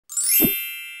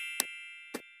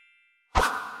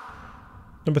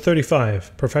Number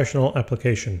 35, professional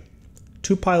application.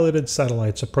 Two piloted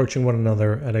satellites approaching one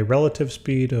another at a relative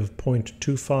speed of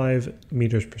 0.25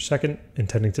 meters per second,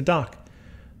 intending to dock.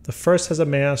 The first has a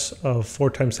mass of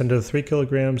 4 times 10 to the 3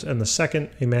 kilograms, and the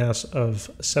second a mass of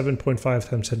 7.5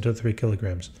 times 10 to the 3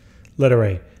 kilograms. Letter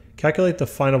A. Calculate the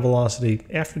final velocity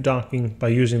after docking by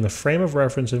using the frame of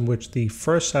reference in which the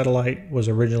first satellite was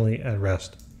originally at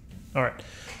rest. All right,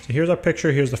 so here's our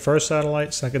picture. Here's the first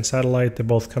satellite, second satellite. They're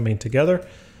both coming together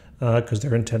because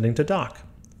they're intending to dock.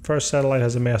 First satellite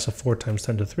has a mass of 4 times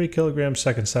 10 to the 3 kilograms.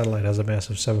 Second satellite has a mass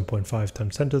of 7.5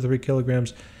 times 10 to the 3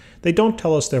 kilograms. They don't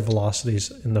tell us their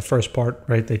velocities in the first part,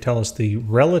 right? They tell us the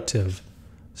relative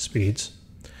speeds,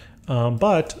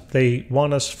 but they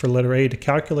want us for letter A to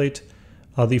calculate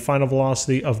the final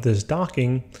velocity of this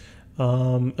docking,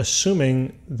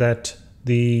 assuming that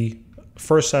the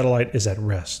first satellite is at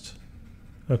rest.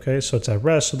 Okay, so it's at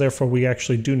rest, so therefore we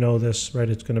actually do know this, right?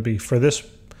 It's going to be, for this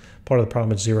part of the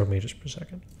problem, it's 0 meters per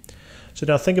second. So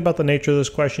now think about the nature of this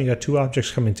question. You got two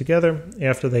objects coming together.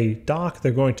 After they dock,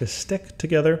 they're going to stick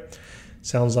together.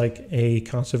 Sounds like a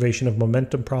conservation of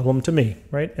momentum problem to me,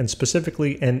 right? And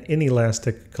specifically an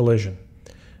inelastic collision,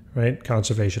 right?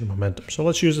 Conservation of momentum. So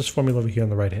let's use this formula over here on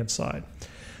the right-hand side.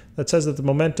 That says that the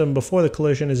momentum before the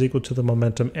collision is equal to the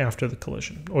momentum after the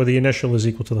collision, or the initial is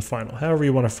equal to the final. However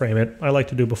you want to frame it, I like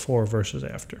to do before versus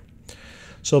after.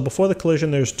 So before the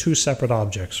collision, there's two separate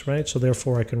objects, right? So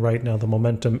therefore I can write now the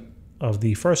momentum of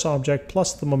the first object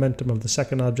plus the momentum of the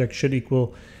second object should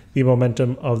equal the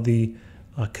momentum of the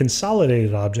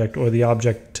consolidated object, or the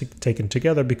object taken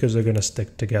together, because they're going to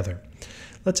stick together.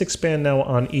 Let's expand now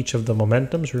on each of the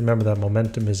momentums. Remember that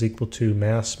momentum is equal to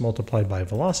mass multiplied by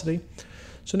velocity.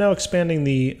 So now expanding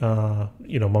the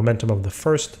momentum of the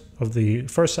first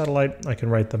satellite, I can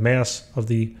write the mass of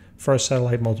the first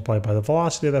satellite multiplied by the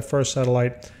velocity of that first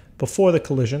satellite before the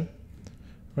collision,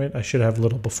 right? I should have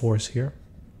little befores here,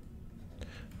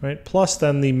 right? Plus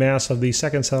then the mass of the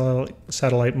second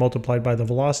satellite multiplied by the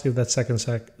velocity of that second,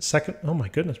 oh my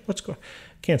goodness, what's going,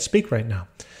 can't speak right now.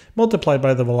 Multiplied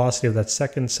by the velocity of that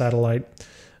second satellite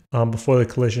before the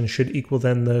collision should equal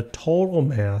then the total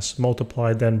mass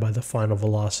multiplied then by the final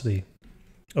velocity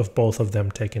of both of them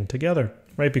taken together,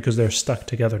 right? Because they're stuck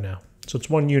together now. So it's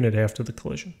 1 unit after the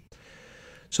collision.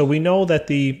 So we know that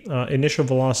the initial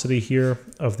velocity here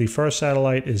of the first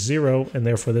satellite is 0, and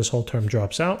therefore this whole term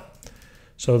drops out.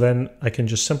 So then I can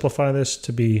just simplify this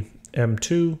to be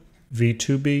m2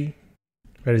 v2b,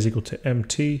 right, is equal to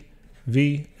mt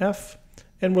vf.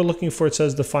 And we're looking for, it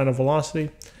says, the final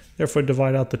velocity. Therefore,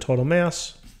 divide out the total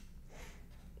mass.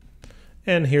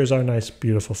 And here's our nice,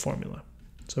 beautiful formula.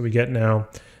 So we get now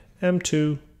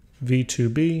m2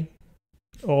 v2b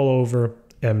all over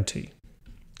mt.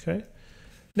 Okay.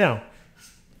 Now,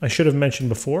 I should have mentioned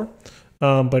before,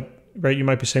 but right, you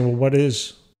might be saying, well, what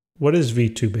is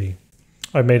v2b?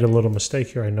 I made a little mistake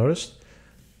here, I noticed.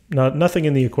 Nothing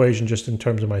in the equation, just in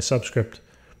terms of my subscript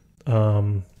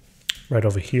right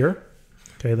over here.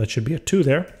 Okay, that should be a 2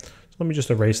 there. So let me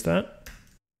just erase that.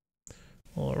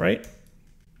 All right.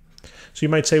 So you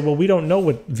might say, well, we don't know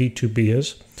what V2B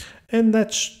is. And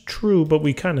that's true, but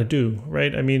we kind of do,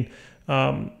 right? I mean,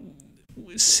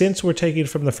 since we're taking it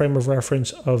from the frame of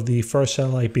reference of the first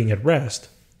satellite being at rest,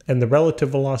 and the relative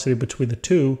velocity between the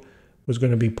two was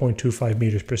going to be 0.25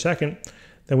 meters per second,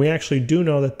 then we actually do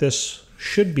know that this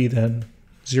should be then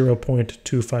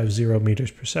 0.250 meters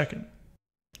per second.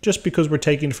 Just because we're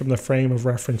taking from the frame of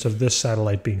reference of this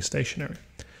satellite being stationary.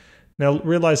 Now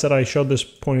realize that I showed this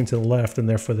pointing to the left, and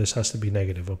therefore this has to be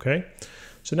negative, okay?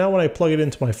 So now when I plug it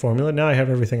into my formula, now I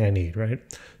have everything I need, right?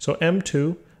 So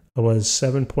m2 was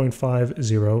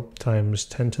 7.50 times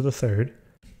 10 to the third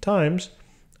times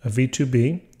a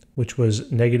v2b, which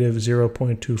was negative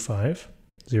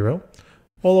 0.250,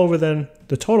 all over then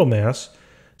the total mass.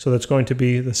 So that's going to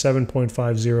be the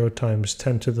 7.50 times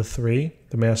 10 to the 3,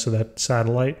 the mass of that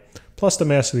satellite, plus the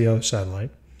mass of the other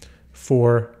satellite,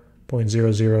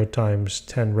 4.00 times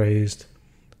 10 raised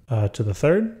to the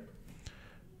third.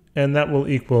 And that will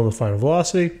equal the final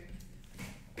velocity.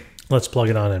 Let's plug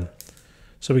it on in.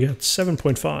 So we got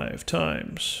 7.5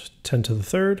 times 10 to the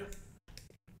third,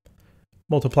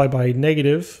 multiplied by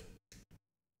negative,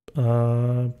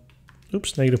 negative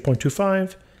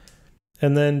 0.25.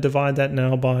 And then divide that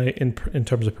now by, in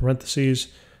terms of parentheses,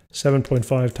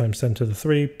 7.5 times 10 to the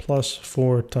 3 plus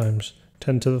 4 times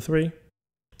 10 to the 3.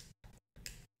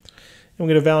 And we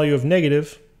get a value of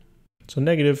negative, so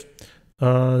negative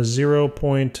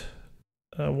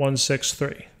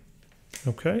 0.163.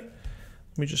 Okay,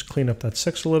 let me just clean up that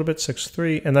 6 a little bit,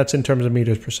 6.3, and that's in terms of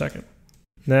meters per second.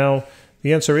 Now,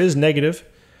 the answer is negative.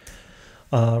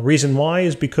 Reason why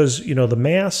is because, you know, the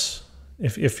mass,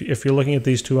 if you're looking at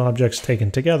these two objects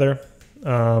taken together, you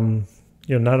know,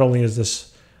 not only is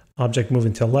this object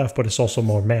moving to the left, but it's also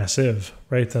more massive,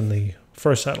 right, than the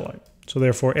first satellite. So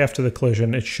therefore, after the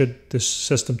collision, this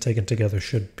system taken together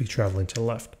should be traveling to the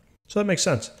left. So that makes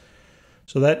sense.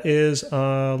 So that is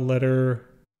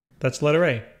that's letter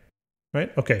A,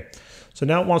 right? Okay. So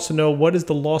now it wants to know what is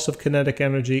the loss of kinetic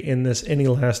energy in this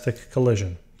inelastic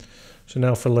collision. So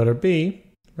now for letter B,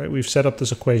 right, we've set up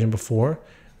this equation before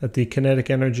that the kinetic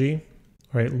energy,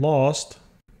 right, lost,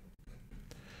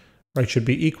 right, should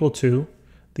be equal to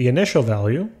the initial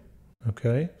value,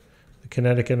 okay, the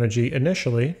kinetic energy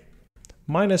initially,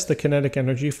 minus the kinetic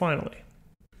energy finally.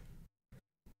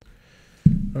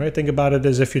 All right, think about it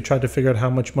as if you tried to figure out how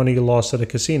much money you lost at a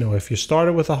casino. If you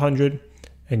started with 100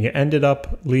 and you ended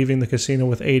up leaving the casino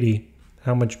with 80,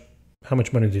 how much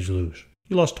money did you lose?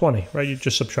 You lost 20, right? You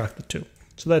just subtract the 2.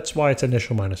 So that's why it's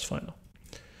initial minus final.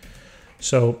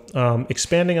 So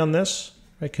expanding on this,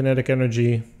 right, kinetic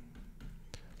energy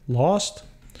lost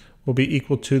will be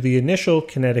equal to the initial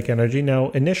kinetic energy.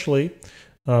 Now, initially,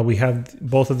 we have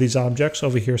both of these objects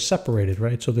over here separated,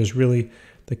 right? So there's really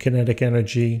the kinetic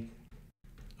energy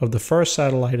of the first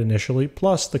satellite initially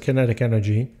plus the kinetic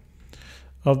energy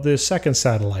of the second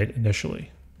satellite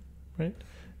initially, right?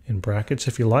 In brackets,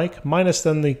 if you like, minus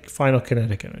then the final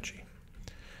kinetic energy.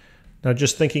 Now,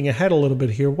 just thinking ahead a little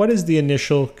bit here, what is the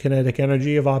initial kinetic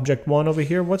energy of object 1 over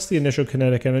here? What's the initial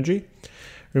kinetic energy?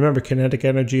 Remember, kinetic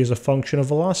energy is a function of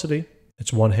velocity.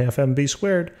 It's 1/2 mv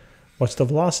squared. What's the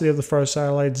velocity of the first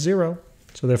satellite? 0.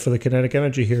 So therefore, the kinetic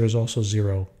energy here is also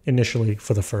 0 initially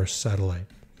for the first satellite.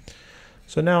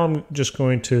 So now I'm just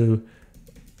going to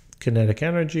kinetic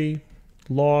energy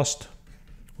lost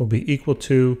will be equal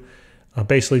to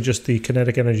basically just the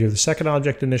kinetic energy of the second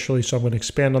object initially. So I'm going to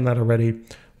expand on that already.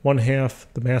 1/2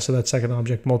 the mass of that second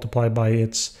object multiplied by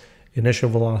its initial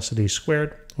velocity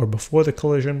squared, or before the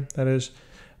collision, that is,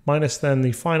 minus then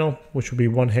the final, which would be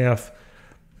 1/2.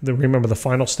 Remember, the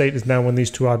final state is now when these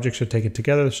two objects are taken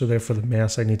together, so therefore the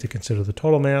mass, I need to consider the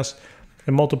total mass,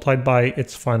 and multiplied by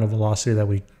its final velocity that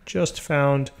we just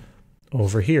found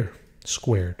over here,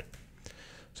 squared.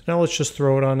 So now let's just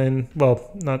throw it on in. Well,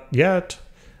 not yet.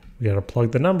 We got to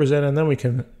plug the numbers in, and then we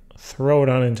can throw it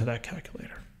on into that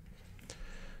calculator.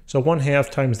 So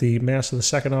 1/2 times the mass of the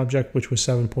second object, which was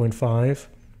 7.5,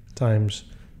 times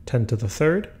 10 to the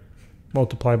third,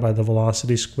 multiplied by the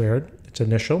velocity squared, its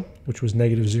initial, which was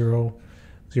negative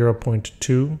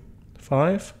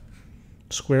 0.25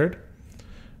 squared.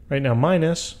 Right now,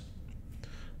 minus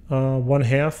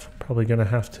 1/2, probably going to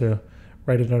have to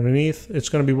write it underneath. It's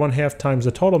going to be 1/2 times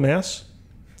the total mass.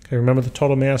 Okay, remember the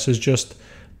total mass is just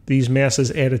these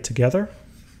masses added together.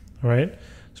 All right,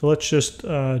 so let's just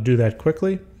do that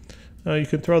quickly. You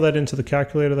can throw that into the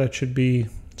calculator. That should be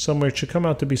somewhere. It should come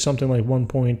out to be something like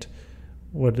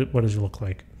what does it look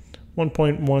like?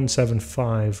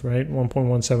 1.175, right?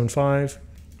 1.175.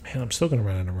 Man, I'm still going to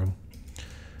run out of room.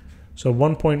 So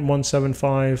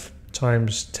 1.175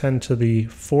 times 10 to the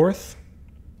fourth,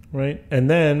 right? And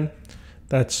then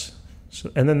that's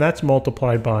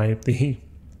multiplied by the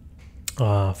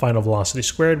final velocity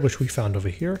squared, which we found over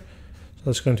here. So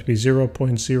that's going to be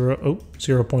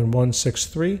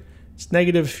 0.163. It's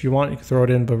negative. If you want, you can throw it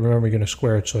in, but remember, you're going to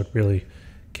square it, so it really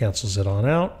cancels it on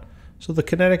out. So the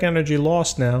kinetic energy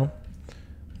lost now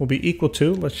will be equal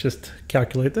to, let's just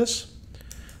calculate this.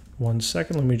 1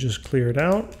 second, let me just clear it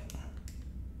out.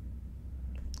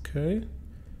 Okay.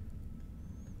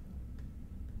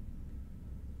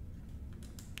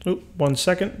 Oh, 1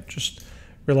 second, just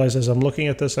realized as I'm looking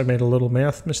at this, I made a little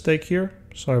math mistake here.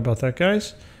 Sorry about that,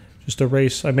 guys. Just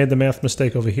erase, I made the math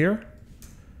mistake over here.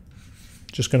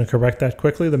 Just going to correct that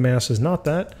quickly. The mass is not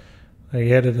that. I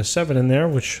added a 7 in there,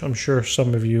 which I'm sure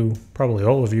some of you, probably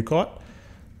all of you, caught.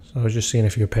 So I was just seeing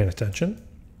if you were paying attention.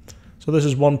 So this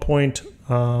is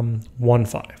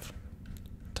 1.15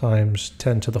 times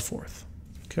 10 to the fourth.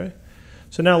 Okay.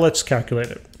 So now let's calculate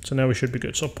it. So now we should be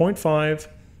good. So 0.5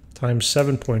 times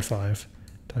 7.5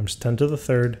 times 10 to the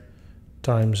third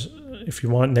times, if you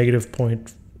want, negative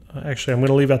point. Actually, I'm going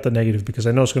to leave out the negative because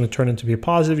I know it's going to turn into be a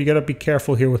positive. You got to be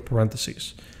careful here with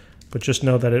parentheses, but just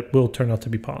know that it will turn out to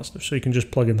be positive. So you can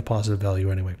just plug in the positive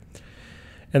value anyway.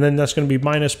 And then that's going to be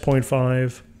minus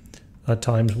 0.5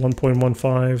 times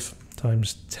 1.15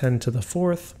 times 10 to the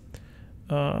fourth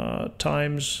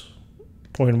times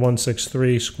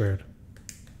 0.163 squared.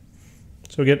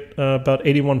 So we get about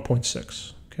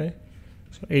 81.6. Okay,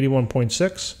 so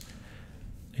 81.6.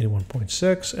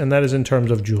 81.6, and that is in terms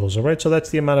of joules, all right? So that's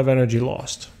the amount of energy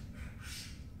lost.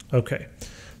 Okay,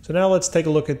 so now let's take a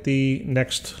look at the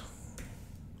next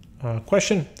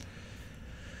question.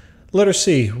 Letter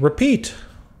C, repeat.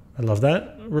 I love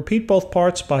that. Repeat both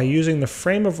parts by using the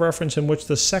frame of reference in which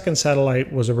the second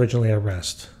satellite was originally at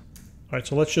rest. All right,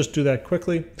 so let's just do that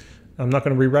quickly. I'm not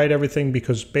going to rewrite everything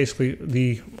because basically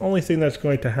the only thing that's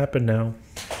going to happen now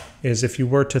is if you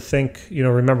were to think, you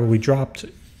know, remember we dropped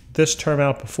this term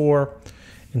out before.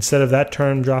 Instead of that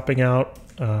term dropping out,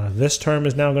 this term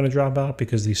is now going to drop out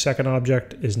because the second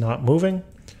object is not moving,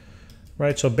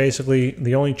 right? So basically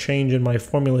the only change in my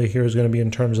formula here is going to be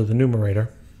in terms of the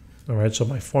numerator. All right, so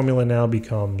my formula now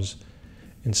becomes,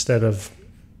 instead of,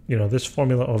 you know, this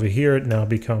formula over here, it now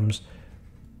becomes,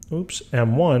 oops,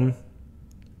 M1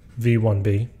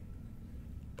 V1B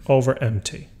over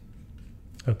MT.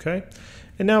 Okay,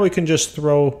 and now we can just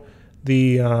throw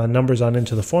the numbers on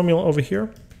into the formula over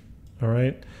here. All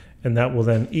right, and that will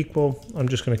then equal, I'm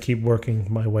just going to keep working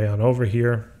my way on over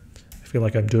here. I feel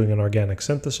like I'm doing an organic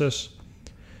synthesis.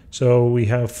 So we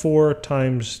have 4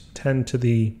 times 10 to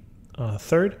the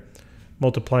third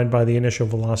multiplied by the initial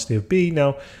velocity of b.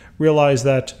 Now realize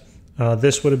that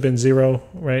this would have been 0,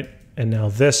 right? And now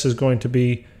this is going to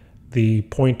be the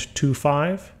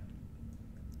 0.25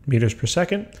 meters per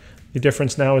second. The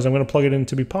difference now is I'm going to plug it in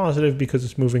to be positive because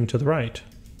it's moving to the right.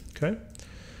 Okay,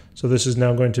 so this is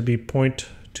now going to be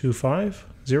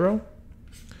 0.250,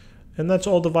 and that's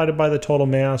all divided by the total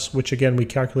mass, which again we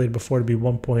calculated before to be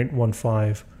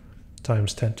 1.15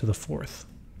 times 10 to the fourth.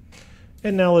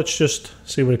 And now let's just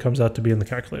see what it comes out to be in the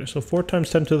calculator. So 4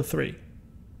 times 10 to the 3.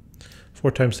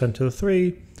 4 times 10 to the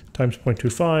 3 times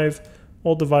 0.25,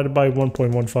 all divided by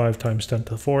 1.15 times 10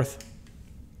 to the fourth.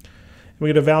 And we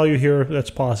get a value here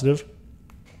that's positive.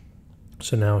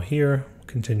 So now here,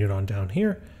 continued on down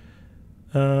here,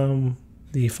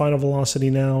 the final velocity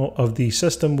now of the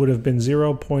system would have been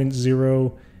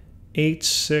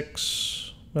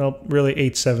 0.086, well, really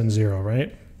 870,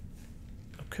 right?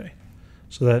 Okay.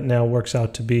 So that now works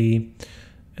out to be,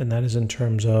 and that is in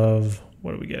terms of,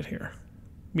 what do we get here?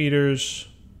 Meters,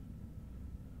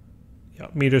 yeah,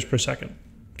 meters per second.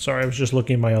 Sorry, I was just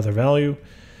looking at my other value.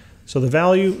 So the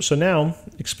value, so now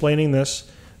explaining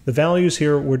this, the values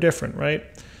here were different, right?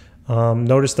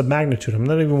 Notice the magnitude. I'm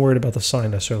not even worried about the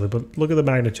sign necessarily, but look at the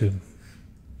magnitude,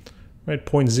 right?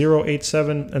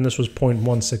 0.087, and this was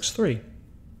 0.163.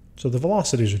 So the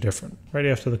velocities are different right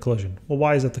after the collision. Well,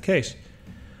 why is that the case?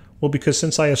 Well, because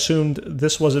since I assumed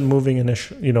this wasn't moving in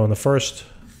the first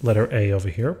letter A over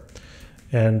here,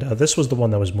 and this was the one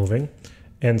that was moving,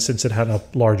 and since it had a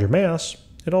larger mass,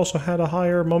 it also had a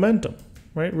higher momentum,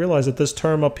 right? Realize that this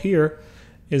term up here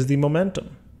is the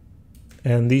momentum.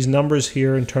 And these numbers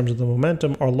here in terms of the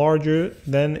momentum are larger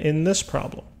than in this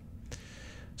problem.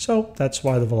 So that's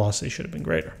why the velocity should have been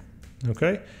greater,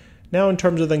 okay? Now in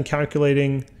terms of then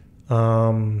calculating,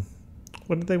 what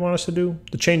did they want us to do?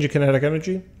 The change of kinetic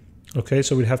energy. Okay,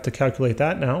 so we'd have to calculate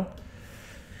that now.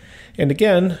 And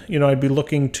again, you know, I'd be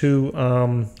looking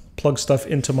to plug stuff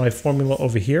into my formula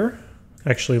over here.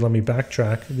 Actually, let me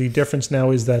backtrack. The difference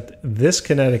now is that this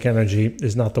kinetic energy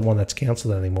is not the one that's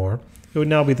canceled anymore. It would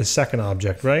now be the second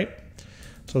object, right?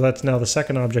 So that's now the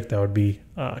second object that would be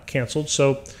canceled.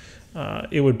 So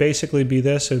it would basically be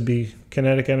this. It would be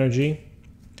kinetic energy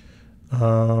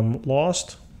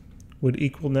lost would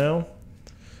equal now.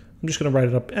 I'm just going to write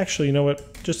it up. Actually, you know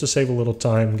what? Just to save a little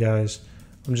time, guys,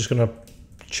 I'm just going to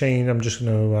change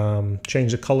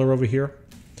the color over here.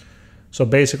 So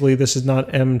basically, this is not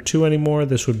M2 anymore.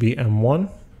 This would be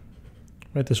M1,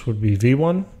 right? This would be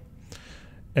V1,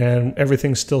 and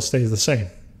everything still stays the same,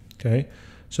 okay?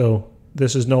 So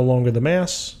this is no longer the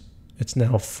mass. It's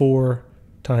now 4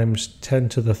 times 10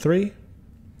 to the 3.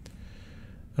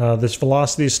 This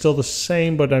velocity is still the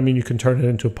same, but I mean, you can turn it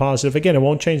into a positive. Again, it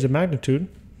won't change the magnitude.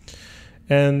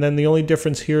 And then the only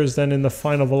difference here is then in the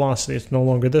final velocity. It's no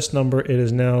longer this number. It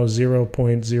is now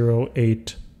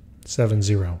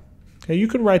 0.0870. Okay, you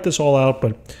can write this all out,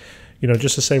 but you know,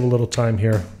 just to save a little time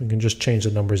here, we can just change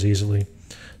the numbers easily.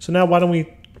 So now why don't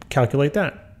we calculate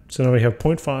that? So now we have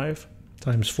 0.5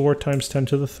 times 4 times 10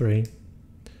 to the 3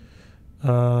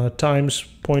 times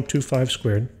 0.25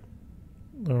 squared.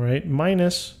 All right,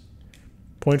 minus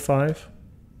 0.5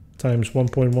 times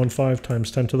 1.15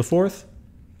 times 10 to the fourth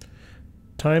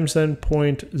times then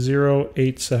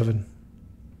 0.087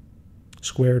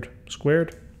 squared.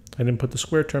 I didn't put the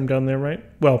square term down there, right?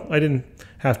 Well, I didn't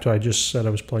have to. I just said I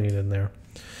was plugging it in there.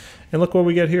 And look what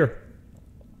we get here.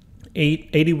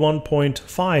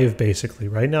 81.5 basically,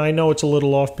 right? Now I know it's a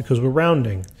little off because we're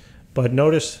rounding, but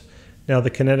notice now the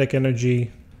kinetic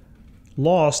energy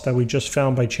loss that we just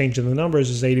found by changing the numbers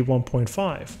is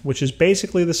 81.5, which is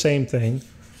basically the same thing,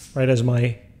 right, as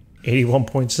my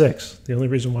 81.6. The only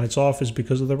reason why it's off is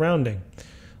because of the rounding.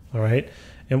 all right?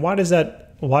 And why does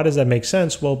that make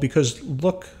sense? Well, because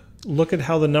look at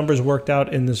how the numbers worked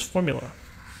out in this formula.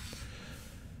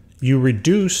 You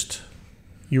reduced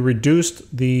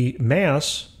the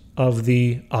mass of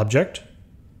the object,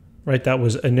 right? That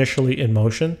was initially in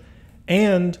motion,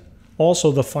 and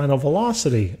also the final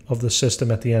velocity of the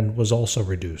system at the end was also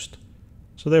reduced.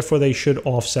 So therefore they should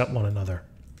offset one another.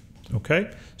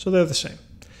 Okay? So they're the same.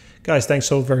 Guys, thanks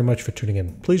so very much for tuning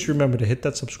in. Please remember to hit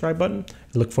that subscribe button.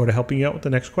 I look forward to helping you out with the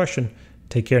next question.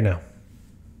 Take care now.